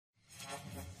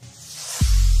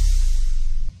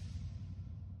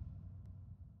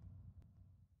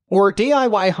or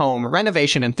DIY home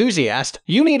renovation enthusiast,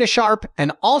 you need a sharp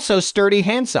and also sturdy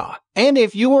handsaw. And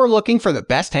if you are looking for the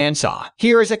best handsaw,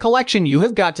 here is a collection you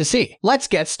have got to see. Let's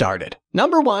get started.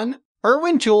 Number 1.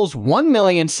 IRWIN Tools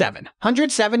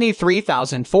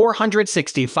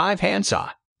 1,773,465 Handsaw.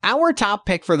 Our top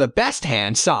pick for the best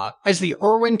handsaw is the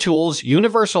IRWIN Tools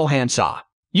Universal Handsaw.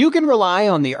 You can rely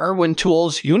on the IRWIN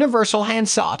Tools Universal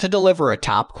Handsaw to deliver a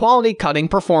top-quality cutting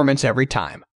performance every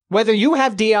time. Whether you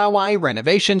have DIY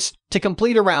renovations to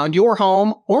complete around your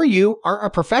home, or you are a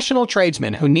professional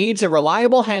tradesman who needs a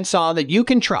reliable handsaw that you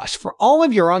can trust for all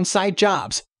of your on-site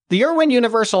jobs, the IRWIN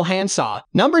Universal Handsaw.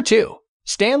 Number 2.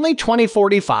 STANLEY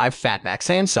 2045 FATMAX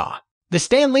Handsaw. The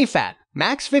STANLEY FATMAX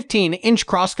 15-inch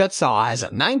crosscut saw has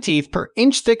a 9 teeth per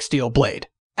inch thick steel blade.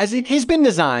 As it has been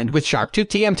designed with Sharp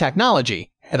 2TM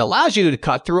technology, it allows you to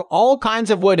cut through all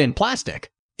kinds of wood and plastic.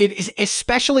 It is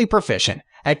especially proficient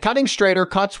at cutting straighter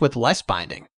cuts with less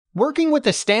binding. Working with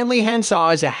the STANLEY handsaw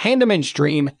is a handyman's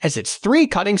dream, as its 3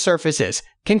 cutting surfaces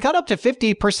can cut up to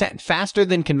 50% faster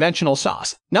than conventional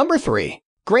saws. Number 3.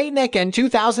 GreatNeck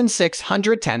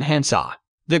N2610 Handsaw.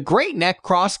 The GreatNeck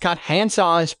crosscut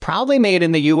handsaw is proudly made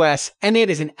in the US, and it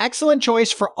is an excellent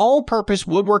choice for all-purpose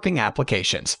woodworking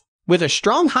applications. With a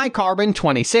strong high-carbon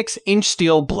 26-inch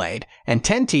steel blade and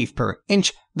 10 teeth per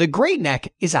inch, the GreatNeck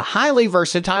is a highly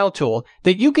versatile tool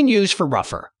that you can use for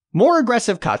rougher, more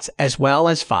aggressive cuts as well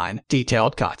as fine,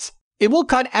 detailed cuts. It will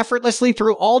cut effortlessly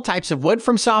through all types of wood,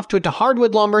 from softwood to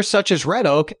hardwood lumber such as red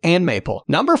oak and maple.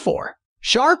 Number 4.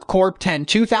 Sharp Corp 10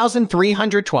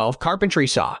 2312 Carpentry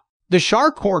Saw. The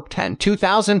Sharp Corp 10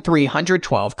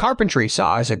 2312 Carpentry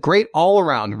Saw is a great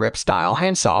all-around rip-style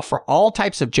handsaw for all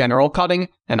types of general cutting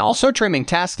and also trimming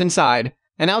tasks inside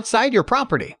and outside your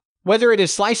property. Whether it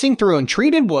is slicing through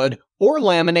untreated wood or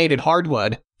laminated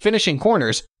hardwood, finishing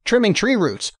corners, trimming tree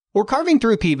roots, or carving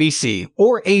through PVC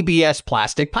or ABS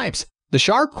plastic pipes, the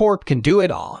Sharp Corp can do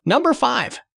it all. Number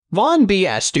 5. Vaughan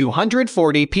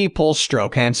BS240P Pull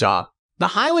Stroke Handsaw. The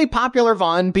highly popular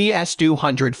Vaughan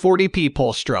BS240P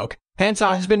Pull Stroke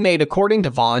handsaw has been made according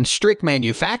to Vaughan's strict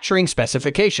manufacturing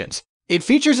specifications. It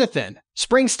features a thin,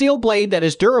 spring steel blade that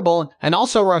is durable and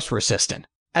also rust-resistant,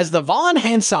 as the Vaughan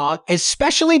handsaw is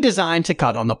specially designed to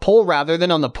cut on the pull rather than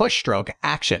on the push stroke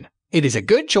action. It is a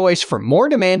good choice for more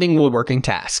demanding woodworking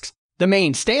tasks. The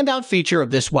main standout feature of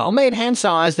this well-made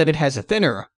handsaw is that it has a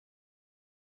thinner,